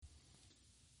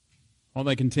While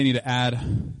they continue to add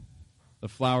the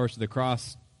flowers to the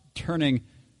cross, turning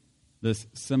this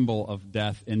symbol of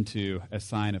death into a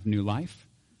sign of new life,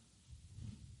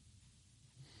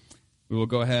 we will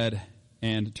go ahead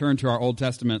and turn to our Old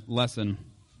Testament lesson.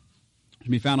 It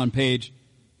can be found on page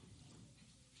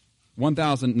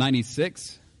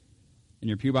 1096 in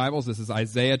your pew Bibles. This is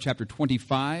Isaiah chapter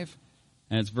 25,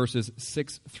 and it's verses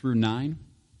 6 through 9.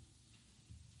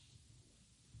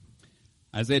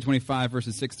 Isaiah 25,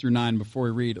 verses 6 through 9. Before we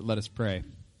read, let us pray.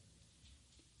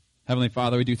 Heavenly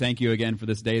Father, we do thank you again for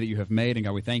this day that you have made, and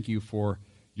God, we thank you for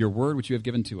your word which you have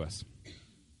given to us.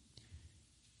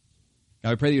 God,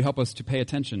 we pray that you help us to pay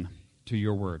attention to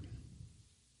your word.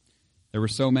 There were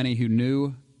so many who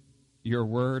knew your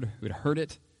word, who had heard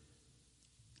it,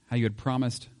 how you had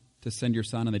promised to send your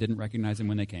son, and they didn't recognize him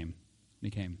when he came.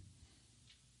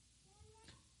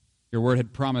 Your word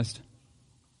had promised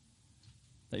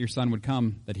that your son would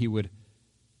come, that he would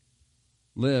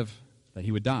live, that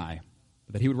he would die,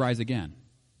 but that he would rise again.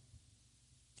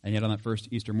 And yet on that first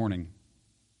Easter morning,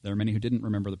 there are many who didn't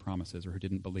remember the promises or who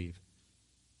didn't believe.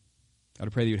 God, I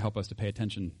pray that you would help us to pay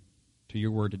attention to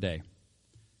your word today,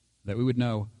 that we would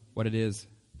know what it is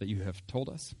that you have told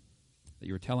us, that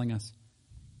you are telling us.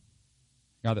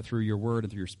 God, that through your word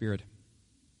and through your spirit,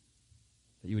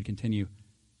 that you would continue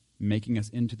making us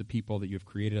into the people that you have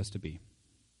created us to be,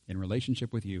 in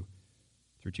relationship with you,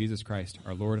 through Jesus Christ,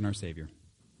 our Lord and our Savior.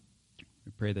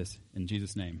 We pray this in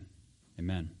Jesus' name.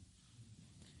 Amen.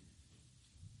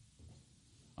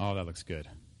 Oh, that looks good.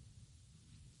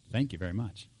 Thank you very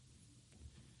much.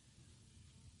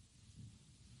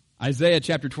 Isaiah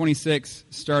chapter 26,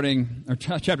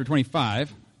 chapter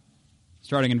 25,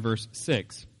 starting in verse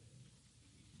 6.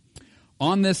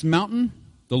 On this mountain,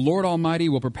 the Lord Almighty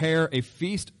will prepare a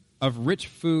feast of rich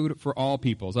food for all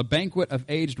peoples, a banquet of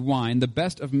aged wine, the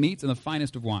best of meats and the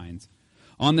finest of wines.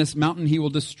 On this mountain he will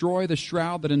destroy the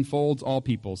shroud that enfolds all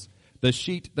peoples, the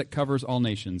sheet that covers all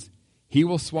nations. He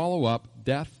will swallow up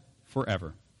death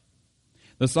forever.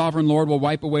 The sovereign Lord will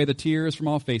wipe away the tears from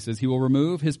all faces. He will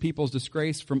remove his people's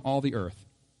disgrace from all the earth.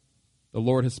 The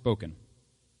Lord has spoken.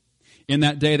 In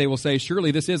that day they will say,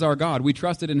 surely this is our God. We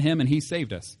trusted in him and he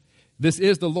saved us. This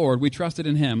is the Lord. We trusted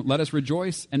in him. Let us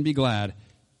rejoice and be glad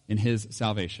in his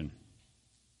salvation.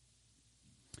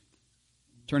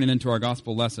 Turning into our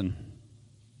gospel lesson.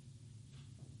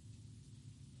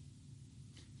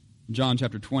 John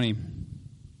chapter 20,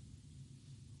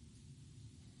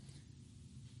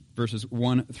 verses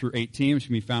 1 through 18, which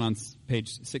can be found on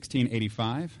page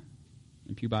 1685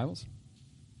 in Pew Bibles.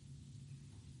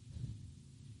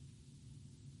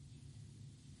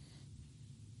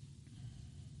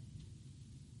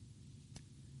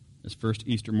 This first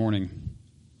Easter morning,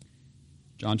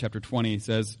 John chapter 20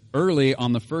 says, early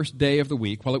on the first day of the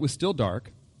week, while it was still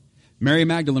dark, Mary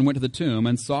Magdalene went to the tomb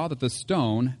and saw that the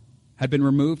stone had been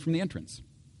removed from the entrance.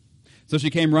 So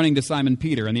she came running to Simon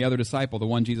Peter and the other disciple, the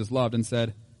one Jesus loved, and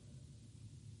said,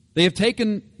 they have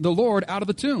taken the Lord out of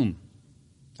the tomb,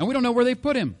 and we don't know where they've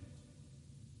put him.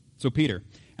 So Peter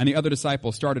and the other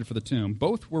disciple started for the tomb.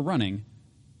 Both were running,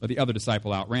 but the other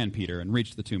disciple outran Peter and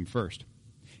reached the tomb first.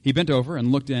 He bent over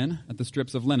and looked in at the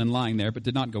strips of linen lying there, but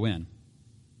did not go in.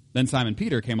 Then Simon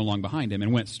Peter came along behind him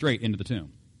and went straight into the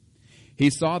tomb. He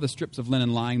saw the strips of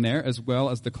linen lying there, as well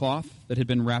as the cloth that had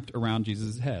been wrapped around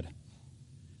Jesus' head.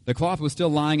 The cloth was still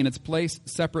lying in its place,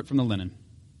 separate from the linen.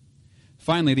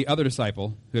 Finally, the other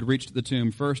disciple, who had reached the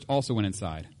tomb first, also went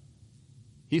inside.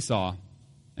 He saw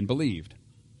and believed.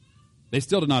 They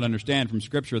still did not understand from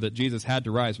Scripture that Jesus had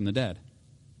to rise from the dead.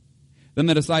 Then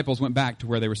the disciples went back to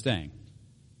where they were staying.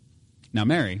 Now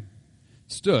Mary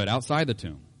stood outside the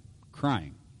tomb,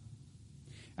 crying.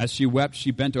 As she wept,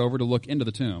 she bent over to look into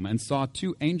the tomb and saw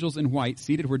two angels in white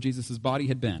seated where Jesus' body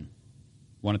had been,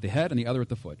 one at the head and the other at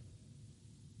the foot.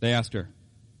 They asked her,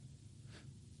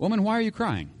 woman, why are you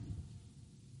crying?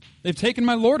 They've taken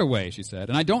my Lord away, she said,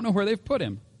 and I don't know where they've put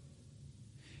him.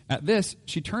 At this,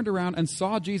 she turned around and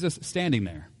saw Jesus standing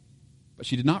there, but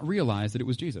she did not realize that it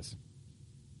was Jesus.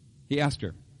 He asked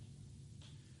her,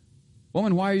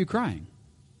 woman, why are you crying?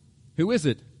 Who is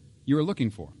it you are looking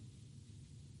for?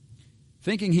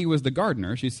 Thinking he was the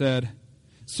gardener, she said,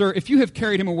 sir, if you have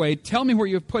carried him away, tell me where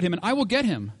you have put him, and I will get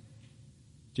him.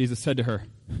 Jesus said to her,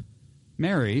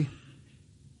 Mary.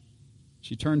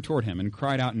 She turned toward him and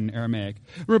cried out in Aramaic,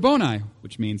 Rabboni,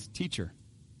 which means teacher.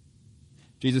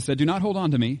 Jesus said, do not hold on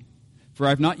to me, for I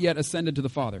have not yet ascended to the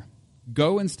Father.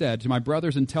 Go instead to my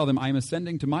brothers and tell them I am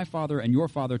ascending to my Father and your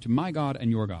Father, to my God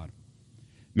and your God.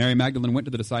 Mary Magdalene went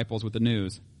to the disciples with the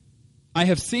news, I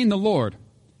have seen the Lord.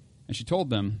 And she told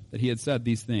them that he had said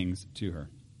these things to her.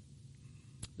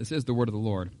 This is the word of the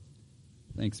Lord.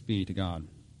 Thanks be to God.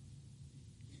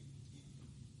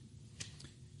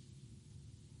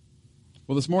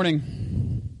 Well, this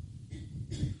morning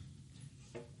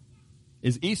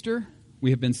is Easter.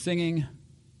 We have been singing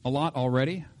a lot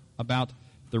already about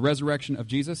the resurrection of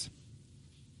Jesus.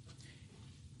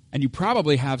 And you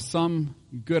probably have some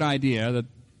good idea that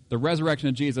the resurrection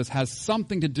of Jesus has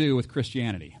something to do with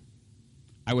Christianity.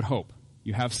 I would hope.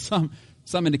 You have some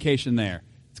indication there.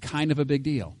 It's kind of a big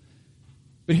deal.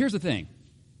 But here's the thing.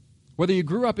 Whether you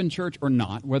grew up in church or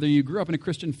not, whether you grew up in a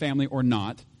Christian family or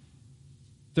not,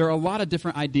 there are a lot of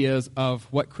different ideas of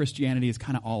what Christianity is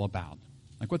kind of all about,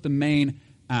 like what the main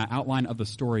outline of the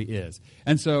story is,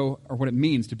 and so, or what it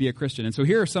means to be a Christian. And so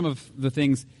here are some of the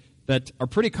things that are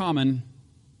pretty common,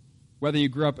 whether you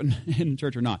grew up in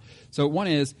church or not. So one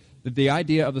is that the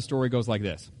idea of the story goes like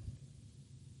this,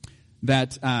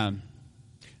 that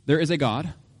there is a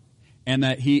God, and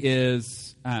that he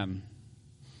is,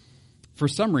 for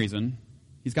some reason,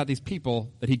 he's got these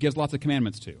people that he gives lots of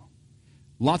commandments to.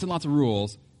 Lots and lots of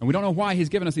rules, and we don't know why he's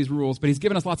given us these rules, but he's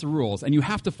given us lots of rules, and you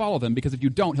have to follow them, because if you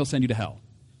don't, he'll send you to hell.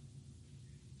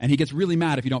 And he gets really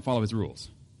mad if you don't follow his rules.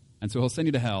 And so he'll send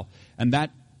you to hell, and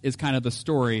that is kind of the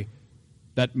story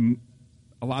that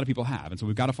a lot of people have, and so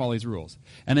we've got to follow these rules.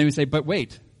 And then we say, but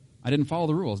wait, I didn't follow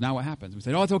the rules, now what happens? We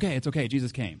say, oh, it's okay,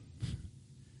 Jesus came.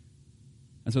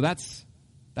 And so that's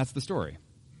the story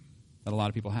that a lot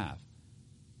of people have.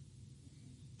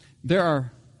 There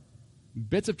are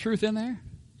bits of truth in there,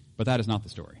 but that is not the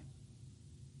story.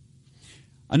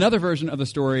 Another version of the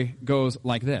story goes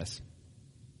like this.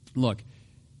 Look,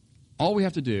 all we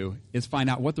have to do is find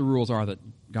out what the rules are that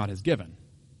God has given.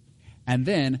 And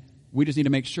then we just need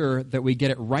to make sure that we get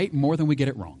it right more than we get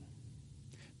it wrong.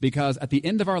 Because at the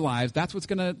end of our lives, that's what's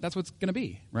gonna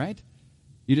be, right?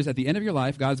 You just, at the end of your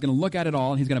life, God's going to look at it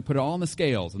all, and he's going to put it all in the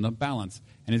scales and the balance.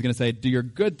 And he's going to say, do your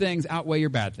good things outweigh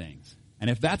your bad things? And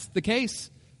if that's the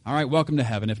case, all right, welcome to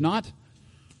heaven. If not,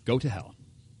 go to hell.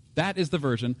 That is the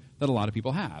version that a lot of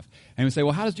people have. And we say,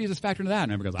 well, how does Jesus factor into that?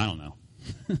 And everybody goes, I don't know.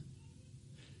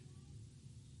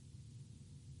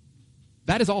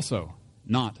 That is also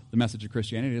not the message of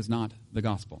Christianity. It is not the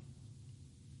gospel.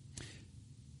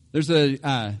 But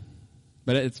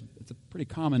it's a pretty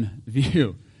common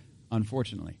view,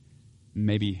 unfortunately.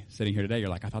 Maybe sitting here today, you're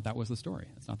like, I thought that was the story.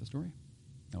 That's not the story?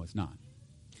 No, it's not.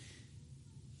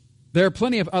 There are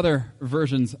plenty of other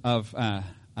versions of how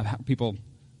people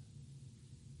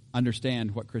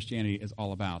understand what Christianity is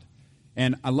all about.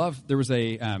 And I love, there was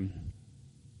an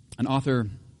author,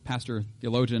 pastor,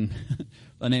 theologian,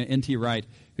 by the name of N.T. Wright,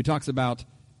 who talks about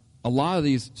a lot of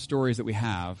these stories that we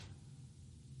have.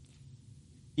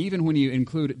 Even when you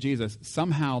include Jesus,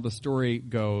 somehow the story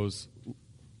goes,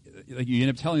 like you end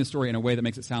up telling the story in a way that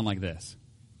makes it sound like this.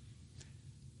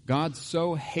 God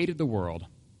so hated the world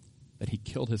that he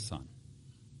killed his son.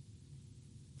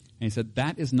 And he said,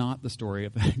 that is not the story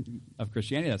of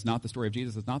Christianity. That's not the story of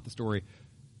Jesus. It's not the story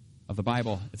of the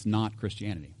Bible. It's not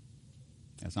Christianity.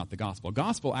 That's not the gospel.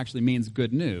 Gospel actually means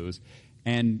good news.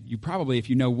 And you probably, if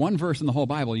you know one verse in the whole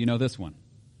Bible, you know this one.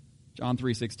 John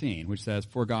 3:16, which says,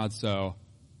 for God so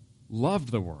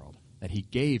loved the world that he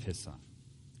gave his son.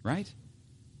 Right?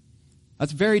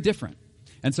 That's very different.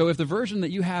 And so if the version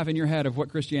that you have in your head of what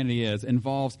Christianity is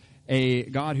involves a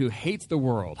God who hates the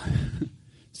world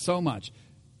so much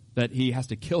that he has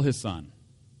to kill his son,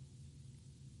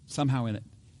 somehow in it,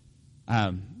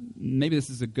 maybe this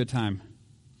is a good time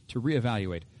to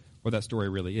reevaluate what that story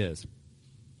really is.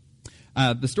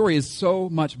 The story is so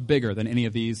much bigger than any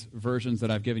of these versions that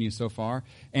I've given you so far,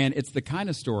 and it's the kind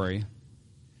of story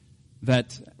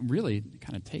that really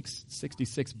kind of takes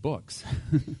 66 books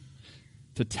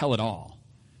to tell it all.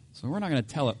 So we're not going to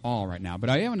tell it all right now, but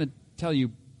I am going to tell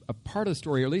you a part of the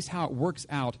story, or at least how it works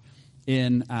out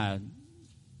in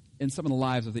some of the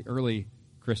lives of the early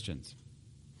Christians.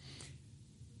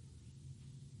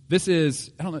 This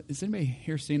is, I don't know, has anybody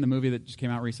here seen the movie that just came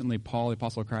out recently, Paul, the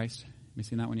Apostle of Christ? Have you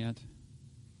seen that one yet?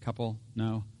 Couple?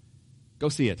 No? Go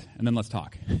see it, and then let's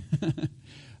talk.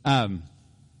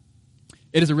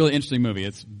 It is a really interesting movie.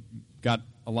 It's got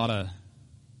a lot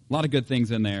of good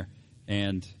things in there,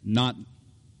 and not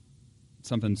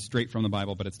something straight from the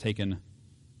Bible, but it's taken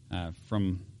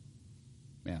from,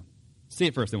 see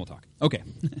it first, then we'll talk. Okay.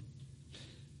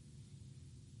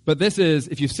 But this is,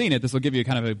 if you've seen it, this will give you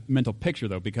kind of a mental picture,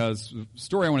 though, because the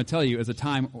story I want to tell you is a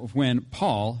time of when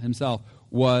Paul himself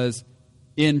was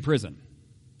in prison,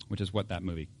 which is what that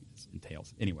movie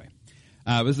entails. Anyway,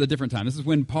 this is a different time. This is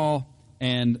when Paul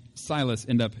and Silas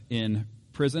end up in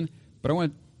prison. But I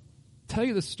want to tell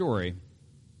you this story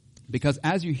because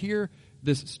as you hear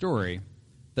this story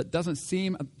that doesn't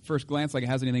seem at first glance like it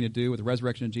has anything to do with the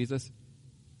resurrection of Jesus,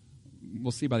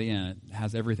 we'll see by the end, it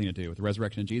has everything to do with the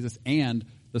resurrection of Jesus and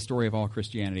the story of all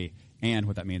Christianity and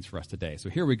what that means for us today. So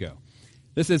here we go.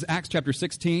 This is Acts chapter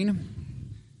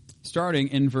 16, starting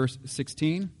in verse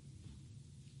 16.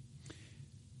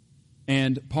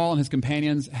 And Paul and his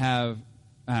companions have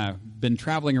been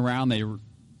traveling around. They were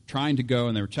trying to go,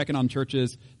 and they were checking on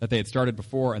churches that they had started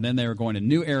before, and then they were going to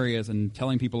new areas and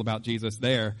telling people about Jesus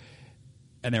there.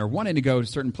 And they were wanting to go to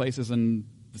certain places, and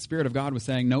the Spirit of God was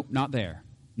saying, nope, not there.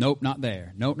 Nope, not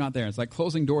there. Nope, not there. It's like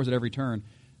closing doors at every turn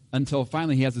until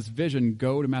finally he has this vision,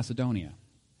 go to Macedonia.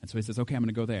 And so he says, okay, I'm going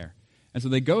to go there. And so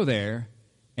they go there,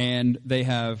 and they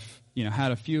have,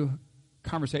 had a few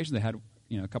conversations. They had,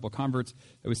 a couple of converts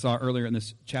that we saw earlier in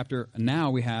this chapter. And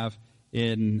now we have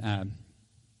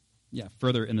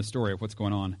further in the story of what's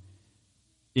going on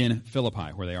in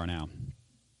Philippi, where they are now.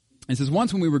 It says,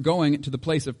 once when we were going to the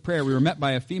place of prayer, we were met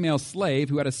by a female slave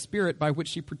who had a spirit by which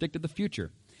she predicted the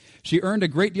future. She earned a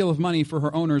great deal of money for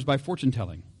her owners by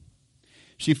fortune-telling.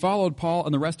 She followed Paul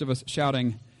and the rest of us,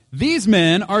 shouting, "These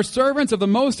men are servants of the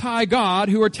Most High God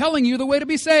who are telling you the way to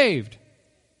be saved."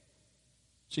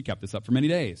 She kept this up for many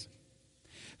days.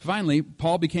 Finally,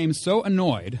 Paul became so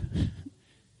annoyed.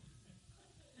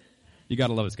 You got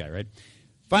to love this guy, right?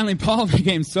 Finally, Paul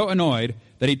became so annoyed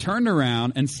that he turned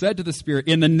around and said to the spirit,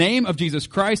 "In the name of Jesus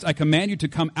Christ, I command you to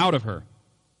come out of her."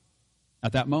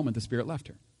 At that moment, the spirit left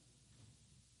her.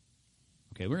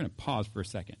 Okay, we're going to pause for a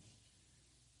second.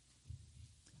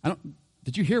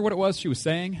 Did you hear what it was she was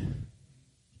saying?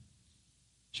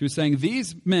 She was saying,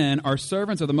 these men are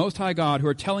servants of the Most High God who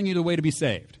are telling you the way to be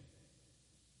saved.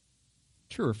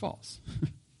 True or false?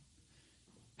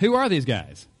 Who are these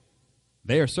guys?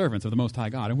 They are servants of the Most High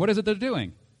God. And what is it they're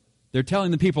doing? They're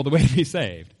telling the people the way to be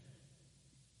saved.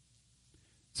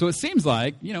 So it seems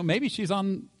like, maybe she's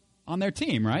on their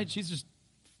team, right? She's just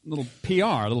a little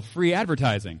PR, a little free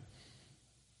advertising.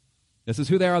 This is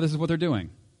who they are. This is what they're doing.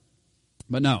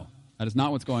 But no, that is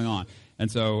not what's going on.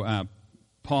 And so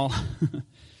Paul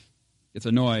gets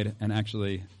annoyed and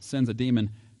actually sends a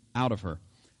demon out of her.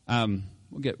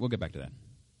 We'll get back to that.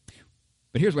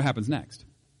 But here's what happens next.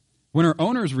 When her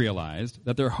owners realized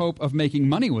that their hope of making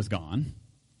money was gone,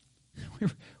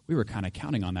 we were kind of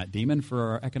counting on that demon for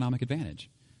our economic advantage.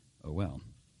 Oh, well.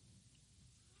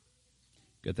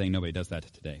 Good thing nobody does that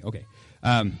today. Okay.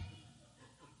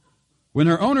 When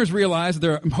her owners realized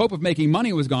their hope of making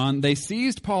money was gone, they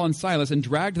seized Paul and Silas and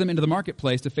dragged them into the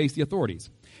marketplace to face the authorities.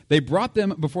 They brought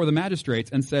them before the magistrates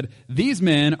and said, "These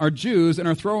men are Jews and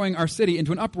are throwing our city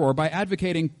into an uproar by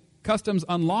advocating customs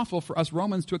unlawful for us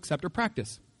Romans to accept or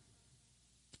practice."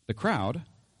 The crowd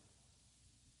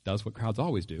does what crowds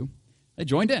always do. They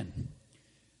joined in.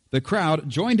 The crowd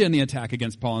joined in the attack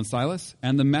against Paul and Silas,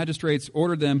 and the magistrates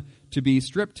ordered them to be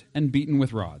stripped and beaten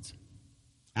with rods.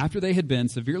 After they had been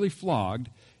severely flogged,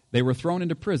 they were thrown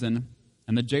into prison,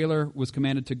 and the jailer was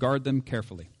commanded to guard them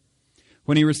carefully.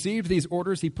 When he received these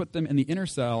orders, he put them in the inner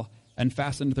cell and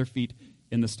fastened their feet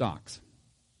in the stocks.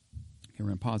 Okay, we're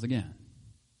going to pause again.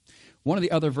 One of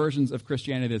the other versions of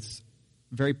Christianity that's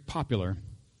very popular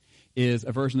is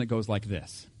a version that goes like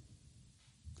this.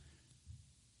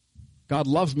 God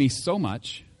loves me so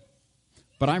much,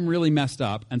 but I'm really messed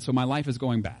up, and so my life is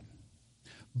going bad.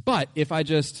 But if I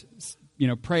just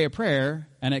pray a prayer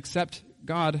and accept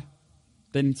God,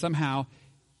 then somehow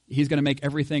he's going to make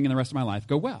everything in the rest of my life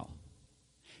go well.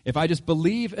 If I just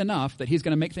believe enough that he's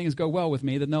going to make things go well with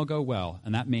me, then they'll go well.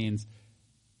 And that means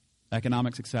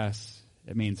economic success.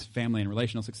 It means family and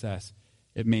relational success.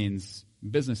 It means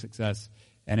business success.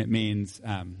 And it means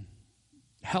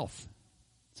health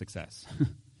success.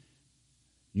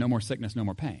 No more sickness, no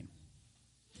more pain.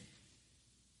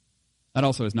 That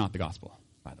also is not the gospel,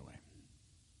 by the way.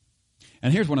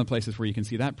 And here's one of the places where you can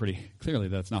see that pretty clearly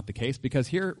that's not the case, because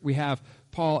here we have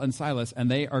Paul and Silas, and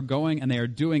they are going and they are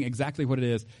doing exactly what it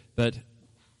is that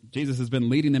Jesus has been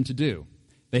leading them to do.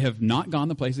 They have not gone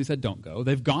the places he said don't go.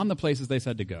 They've gone the places they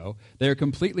said to go. They are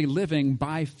completely living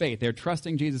by faith. They're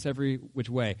trusting Jesus every which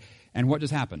way. And what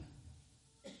just happened?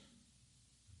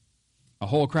 A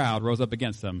whole crowd rose up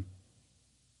against them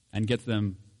and gets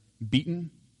them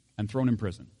beaten and thrown in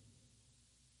prison.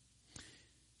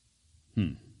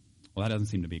 Well, that doesn't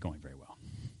seem to be going very well.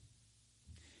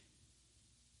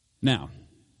 Now,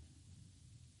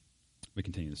 we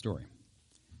continue the story.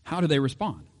 How do they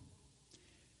respond?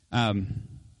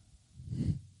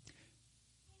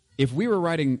 If we were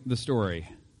writing the story,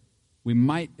 we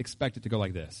might expect it to go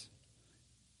like this.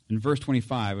 In verse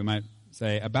 25, we might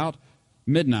say, about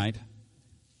midnight,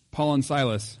 Paul and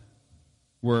Silas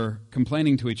were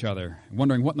complaining to each other,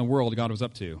 wondering what in the world God was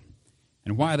up to,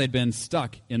 and why they'd been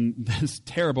stuck in this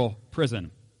terrible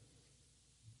prison.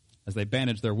 as they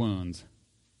bandaged their wounds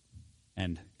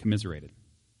and commiserated.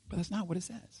 But that's not what it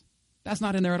says. That's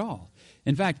not in there at all.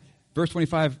 In fact, verse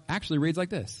 25 actually reads like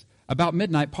this. About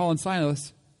midnight, Paul and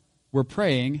Silas were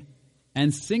praying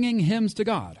and singing hymns to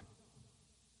God,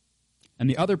 and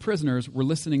the other prisoners were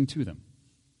listening to them.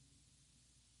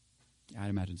 I'd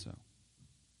imagine so.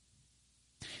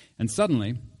 And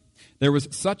suddenly, there was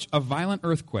such a violent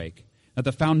earthquake that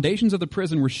the foundations of the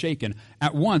prison were shaken.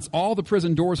 At once, all the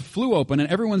prison doors flew open and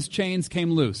everyone's chains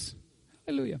came loose.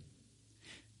 Hallelujah.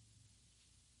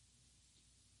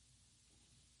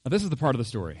 Now, this is the part of the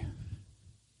story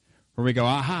where we go,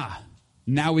 aha,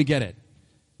 now we get it.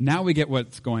 Now we get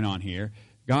what's going on here.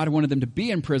 God wanted them to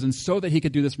be in prison so that he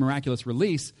could do this miraculous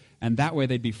release, and that way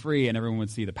they'd be free and everyone would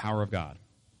see the power of God.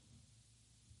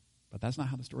 But that's not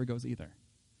how the story goes either.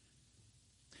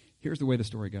 Here's the way the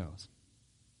story goes.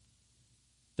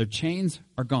 Their chains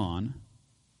are gone.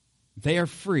 They are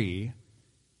free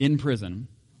in prison.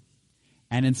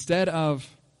 And instead of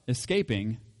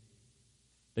escaping,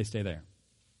 they stay there.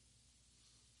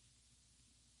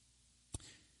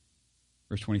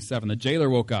 Verse 27, the jailer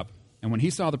woke up, and when he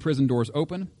saw the prison doors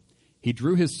open, he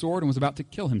drew his sword and was about to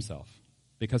kill himself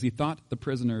because he thought the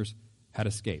prisoners had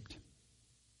escaped.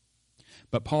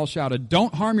 But Paul shouted,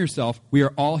 "Don't harm yourself. We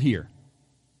are all here."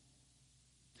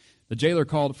 The jailer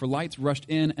called for lights, rushed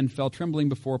in, and fell trembling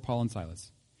before Paul and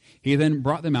Silas. He then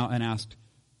brought them out and asked,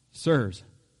 "Sirs,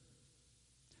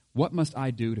 what must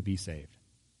I do to be saved?"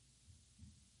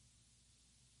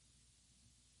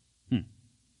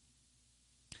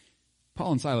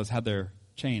 Paul and Silas had their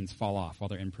chains fall off while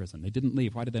they're in prison. They didn't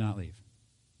leave. Why did they not leave?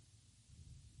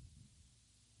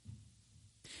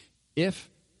 If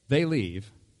they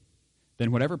leave,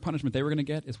 then whatever punishment they were going to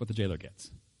get is what the jailer gets.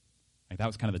 Like, that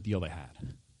was kind of the deal they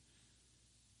had.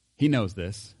 He knows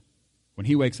this. When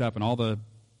he wakes up and all the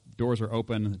doors are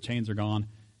open and the chains are gone,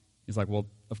 he's like, well,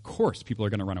 of course people are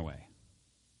going to run away.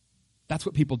 That's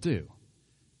what people do.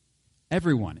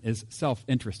 Everyone is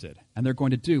self-interested, and they're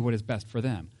going to do what is best for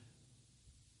them.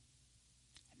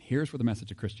 And here's where the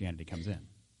message of Christianity comes in.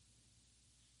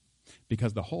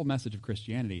 Because the whole message of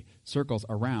Christianity circles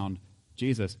around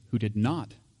Jesus, who did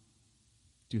not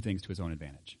do things to his own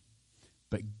advantage,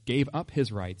 but gave up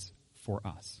his rights for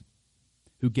us,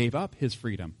 who gave up his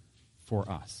freedom for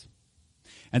us.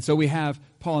 And so we have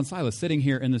Paul and Silas sitting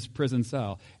here in this prison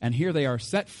cell, and here they are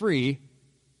set free,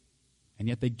 and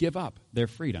yet they give up their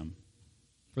freedom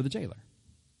for the jailer.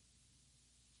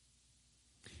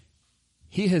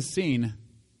 He has seen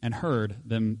and heard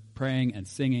them praying and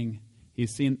singing.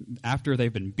 He's seen after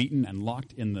they've been beaten and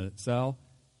locked in the cell,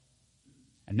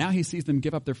 and now he sees them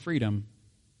give up their freedom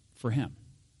for him.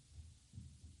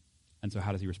 And so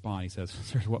how does he respond? He says,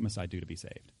 "Sirs, what must I do to be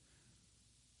saved?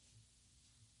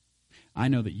 I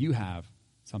know that you have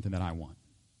something that I want.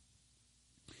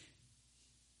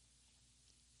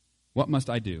 What must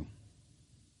I do?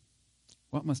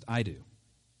 What must I do?"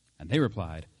 And they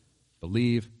replied,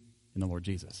 "Believe in the Lord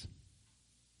Jesus."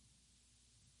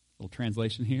 Little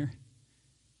translation here.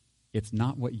 It's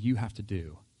not what you have to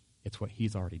do. It's what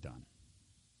he's already done.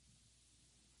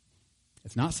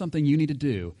 It's not something you need to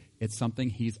do. It's something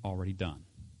he's already done.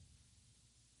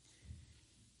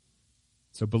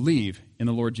 So believe in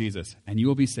the Lord Jesus, and you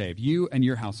will be saved, you and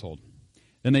your household.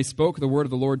 Then they spoke the word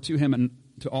of the Lord to him and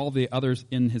to all the others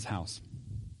in his house.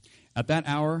 At that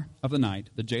hour of the night,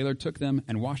 the jailer took them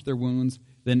and washed their wounds.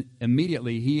 Then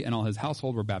immediately he and all his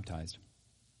household were baptized.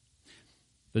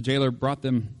 The jailer brought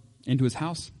them into his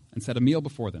house and set a meal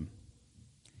before them.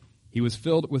 He was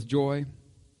filled with joy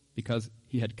because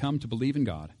he had come to believe in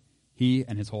God, he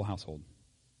and his whole household.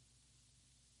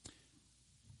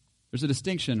 There's a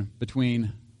distinction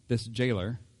between this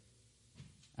jailer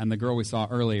and the girl we saw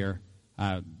earlier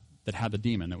that had the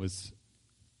demon, that was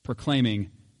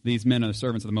proclaiming these men are the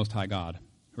servants of the Most High God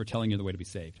who are telling you the way to be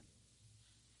saved.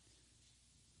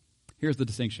 Here's the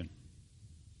distinction.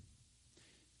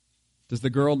 Does the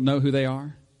girl know who they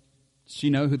are? Does she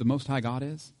know who the Most High God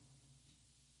is?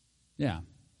 Yeah,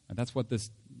 that's what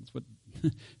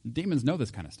demons know,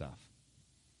 this kind of stuff.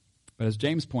 But as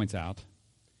James points out,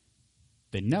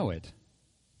 they know it.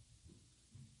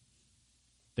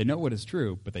 They know what is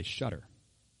true, but they shudder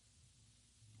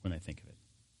when they think of it.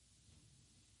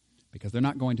 Because they're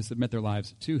not going to submit their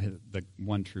lives to the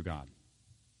one true God.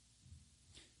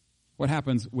 What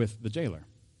happens with the jailer?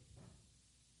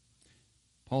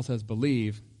 Paul says,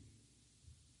 believe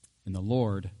in the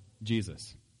Lord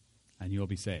Jesus, and you will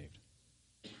be saved.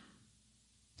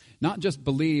 Not just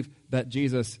believe that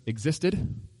Jesus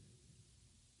existed.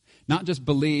 Not just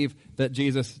believe that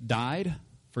Jesus died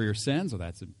for your sins, well,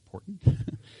 that's important.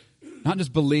 Not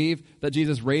just believe that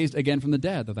Jesus raised again from the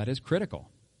dead, though that is critical.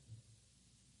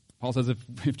 Paul says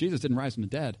if Jesus didn't rise from the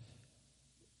dead,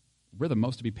 we're the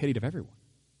most to be pitied of everyone.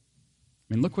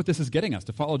 I mean, look what this is getting us,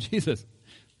 to follow Jesus.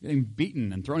 Getting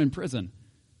beaten and thrown in prison.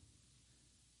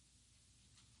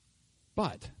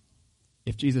 But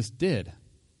if Jesus did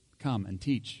come and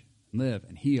teach, live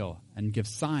and heal and give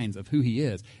signs of who he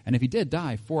is, and if he did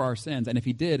die for our sins, and if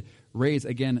he did raise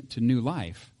again to new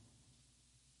life,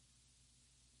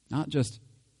 not just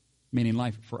meaning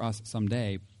life for us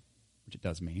someday, which it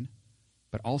does mean,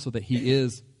 but also that he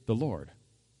is the Lord.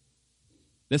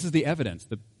 This is the evidence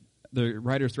that the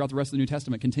writers throughout the rest of the New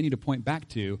Testament continue to point back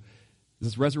to,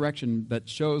 this resurrection that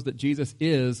shows that Jesus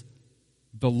is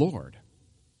the Lord.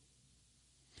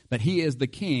 That he is the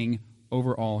king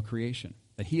over all creation.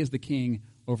 That he is the king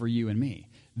over you and me.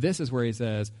 This is where he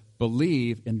says,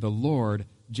 believe in the Lord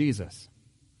Jesus,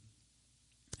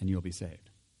 and you'll be saved.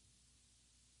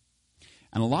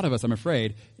 And a lot of us, I'm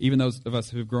afraid, even those of us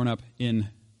who have grown up in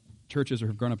churches or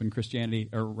have grown up in Christianity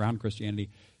or around Christianity,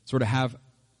 sort of have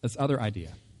this other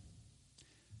idea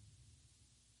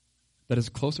that is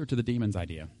closer to the demon's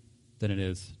idea than it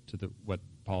is to what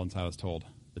Paul and Silas told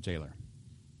the jailer.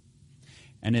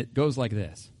 And it goes like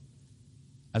this.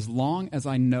 As long as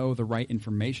I know the right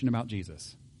information about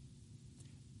Jesus,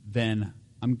 then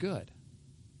I'm good.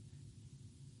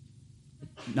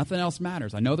 Nothing else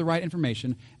matters. I know the right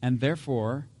information, and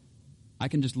therefore I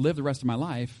can just live the rest of my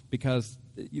life because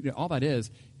all that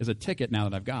is a ticket now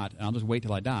that I've got, and I'll just wait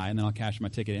till I die, and then I'll cash my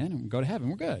ticket in and go to heaven.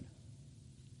 We're good.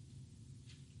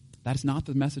 That is not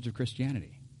the message of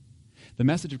Christianity. The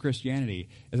message of Christianity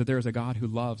is that there is a God who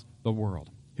loves the world,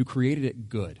 who created it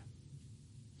good.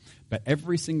 But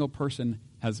every single person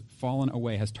has fallen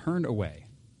away, has turned away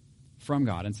from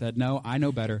God and said, no, I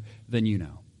know better than you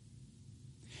know.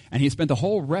 And he spent the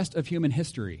whole rest of human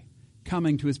history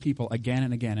coming to his people again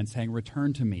and again and saying,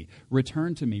 return to me,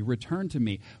 return to me, return to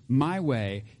me. My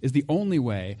way is the only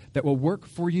way that will work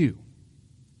for you.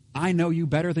 I know you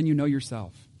better than you know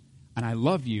yourself. And I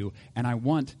love you, and I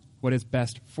want what is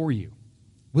best for you.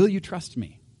 Will you trust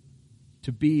me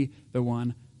to be the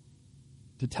one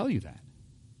to tell you that?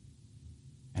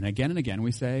 And again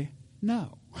we say,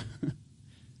 no.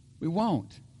 We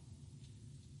won't.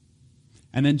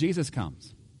 And then Jesus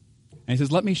comes. And he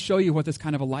says, let me show you what this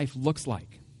kind of a life looks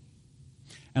like.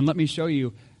 And let me show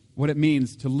you what it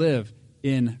means to live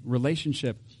in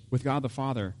relationship with God the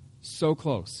Father so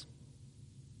close.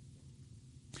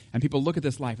 And people look at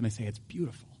this life and they say, it's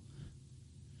beautiful.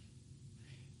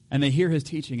 And they hear his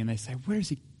teaching and they say, where does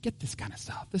he get this kind of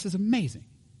stuff? This is amazing.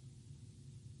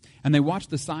 And they watch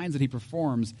the signs that he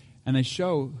performs and they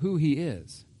show who he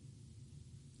is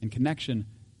in connection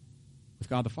with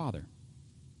God the Father.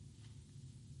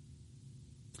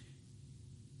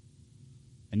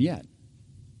 And yet,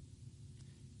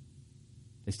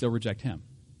 they still reject him.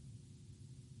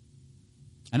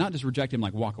 And not just reject him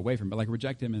like walk away from him, but like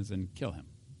reject him as in kill him.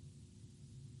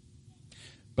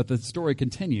 But the story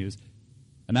continues,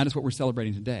 and that is what we're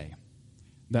celebrating today.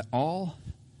 That all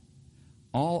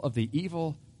of the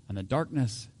evil and the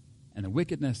darkness and the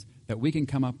wickedness that we can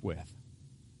come up with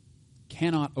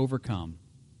cannot overcome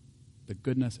the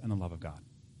goodness and the love of God.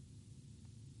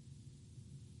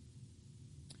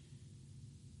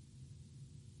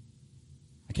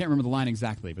 I can't remember the line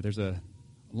exactly, but there's a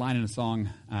line in a song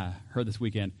I heard this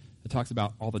weekend that talks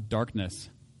about all the darkness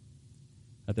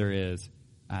that there is.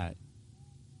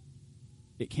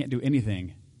 It can't do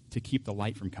anything to keep the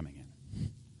light from coming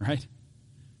in, right?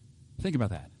 Think about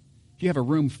that. If you have a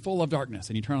room full of darkness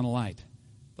and you turn on the light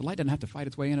doesn't have to fight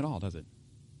its way in at all, does it?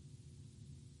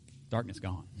 Darkness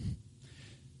gone.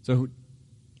 So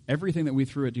everything that we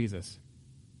threw at Jesus,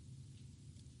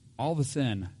 all the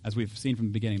sin, as we've seen from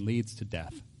the beginning, leads to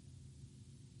death.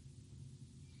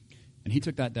 And he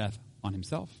took that death on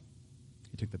himself.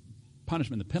 He took the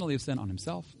punishment, the penalty of sin on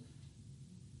himself,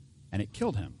 and it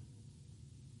killed him.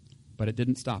 But it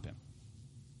didn't stop him.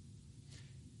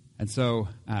 And so,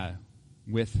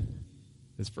 with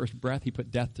his first breath, he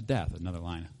put death to death. Another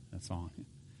line in that song.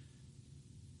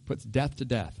 Puts death to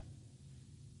death.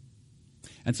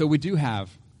 And so we do have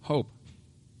hope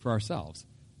for ourselves.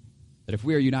 That if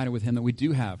we are united with him, that we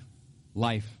do have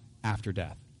life after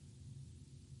death.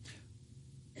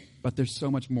 But there's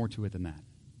so much more to it than that.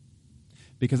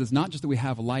 Because it's not just that we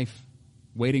have life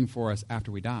waiting for us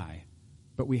after we die,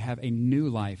 but we have a new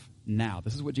life now.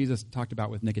 This is what Jesus talked about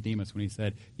with Nicodemus when he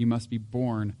said, you must be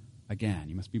born again.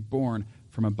 You must be born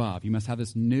from above. You must have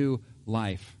this new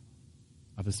life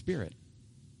of the Spirit.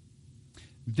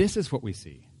 This is what we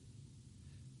see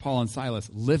Paul and Silas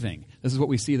living. This is what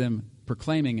we see them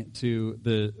proclaiming to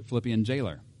the Philippian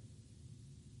jailer.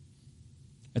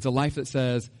 It's a life that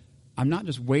says, I'm not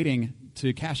just waiting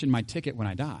to cash in my ticket when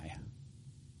I die.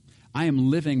 I am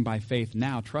living by faith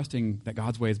now, trusting that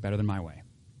God's way is better than my way.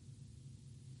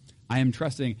 I am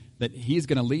trusting that he's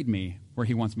going to lead me where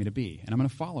he wants me to be, and I'm going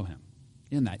to follow him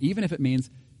in that, even if it means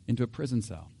into a prison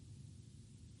cell.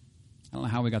 I don't know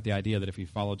how we got the idea that if we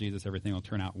follow Jesus, everything will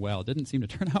turn out well. It didn't seem to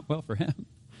turn out well for him.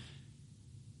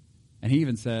 And he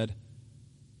even said,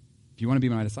 if you want to be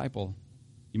my disciple,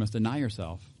 you must deny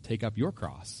yourself, take up your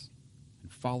cross,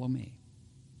 and follow me.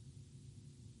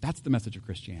 That's the message of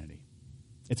Christianity.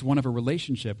 It's one of a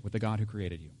relationship with the God who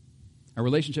created you. A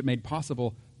relationship made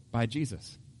possible by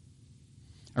Jesus.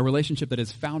 A relationship that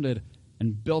is founded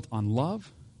and built on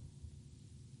love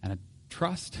and a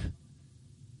trust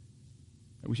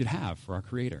that we should have for our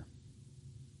Creator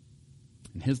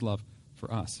and his love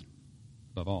for us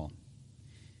above all.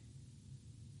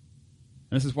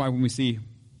 And this is why when we see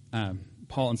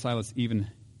Paul and Silas even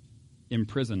in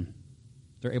prison,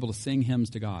 they're able to sing hymns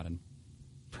to God and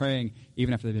praying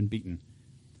even after they've been beaten.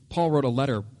 Paul wrote a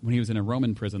letter when he was in a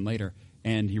Roman prison later,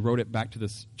 and he wrote it back to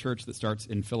this church that starts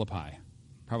in Philippi,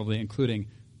 probably including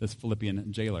this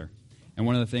Philippian jailer. And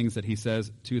one of the things that he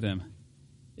says to them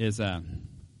is,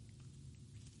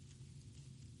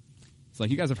 it's like,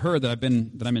 you guys have heard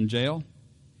that I'm in jail.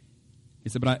 He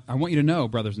said, but I want you to know,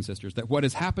 brothers and sisters, that what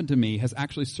has happened to me has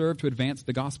actually served to advance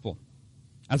the gospel.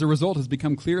 As a result, it has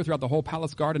become clear throughout the whole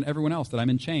palace guard and everyone else that I'm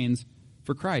in chains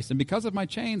for Christ. And because of my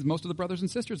chains, most of the brothers and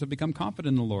sisters have become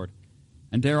confident in the Lord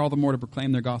and dare all the more to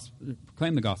proclaim the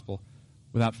gospel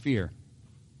without fear.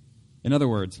 In other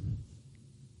words,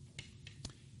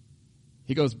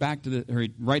 he writes back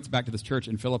to this church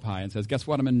in Philippi and says, guess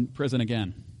what? I'm in prison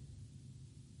again.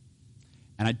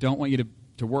 And I don't want you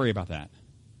to worry about that,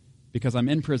 because I'm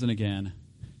in prison again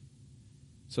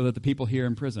so that the people here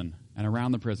in prison and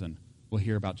around the prison will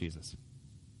hear about Jesus.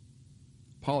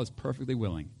 Paul is perfectly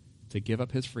willing to give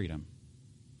up his freedom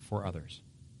for others,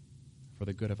 for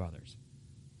the good of others.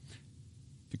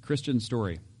 The Christian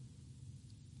story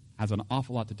has an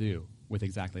awful lot to do with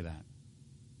exactly that.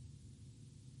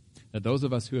 That those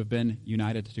of us who have been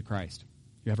united to Christ,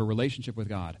 who have a relationship with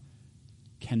God,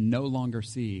 can no longer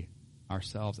see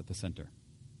ourselves at the center.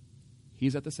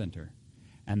 He's at the center,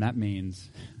 and that means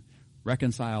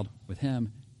reconciled with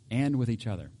him and with each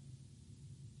other.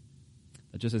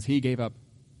 That just as he gave up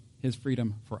his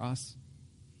freedom for us,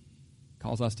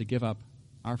 calls us to give up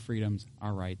our freedoms,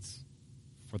 our rights,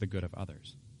 for the good of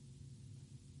others.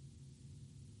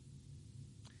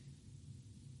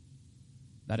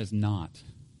 That is not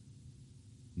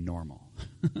normal.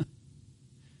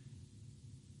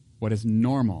 What is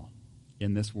normal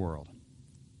in this world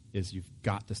is you've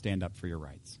got to stand up for your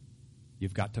rights.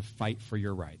 You've got to fight for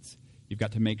your rights. You've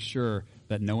got to make sure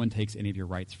that no one takes any of your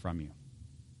rights from you.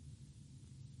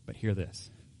 But hear this.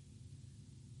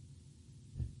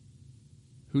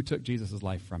 Who took Jesus'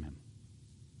 life from him?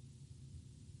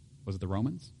 Was it the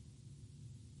Romans?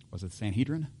 Was it the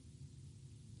Sanhedrin?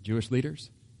 Jewish leaders?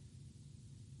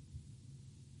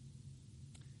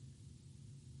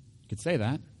 You could say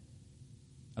that.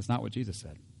 That's not what Jesus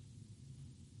said.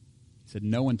 He said,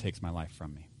 no one takes my life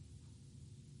from me,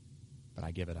 but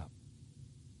I give it up.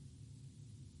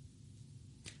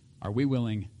 Are we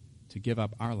willing to give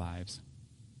up our lives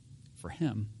for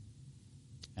him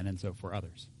and then so for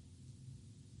others?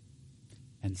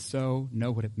 And so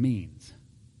know what it means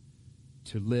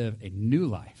to live a new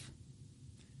life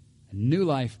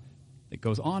that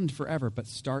goes on forever but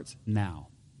starts now.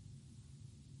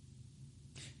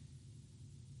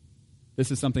 This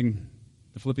is something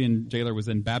the Philippian jailer was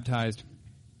then baptized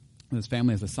with his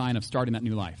family as a sign of starting that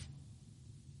new life.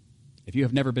 If you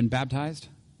have never been baptized,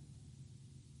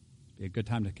 it'd be a good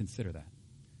time to consider that.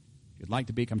 If you'd like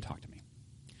to be, come talk to me.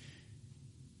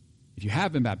 If you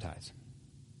have been baptized,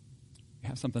 you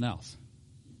have something else.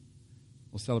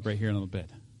 We'll celebrate here in a little bit.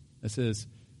 This is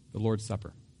the Lord's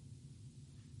Supper.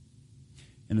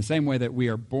 In the same way that we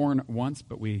are born once,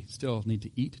 but we still need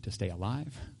to eat to stay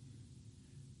alive,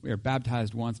 we are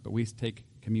baptized once, but we take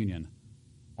communion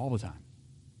all the time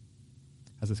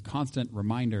as this constant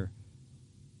reminder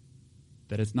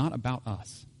that it's not about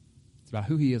us. It's about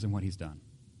who he is and what he's done.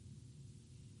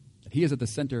 That he is at the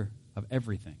center of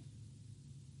everything.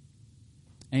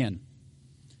 And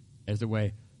as a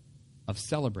way of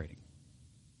celebrating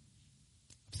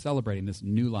this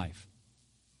new life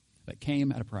that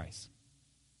came at a price,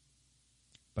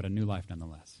 but a new life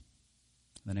nonetheless.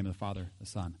 In the name of the Father, the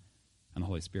Son, and the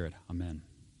Holy Spirit. Amen.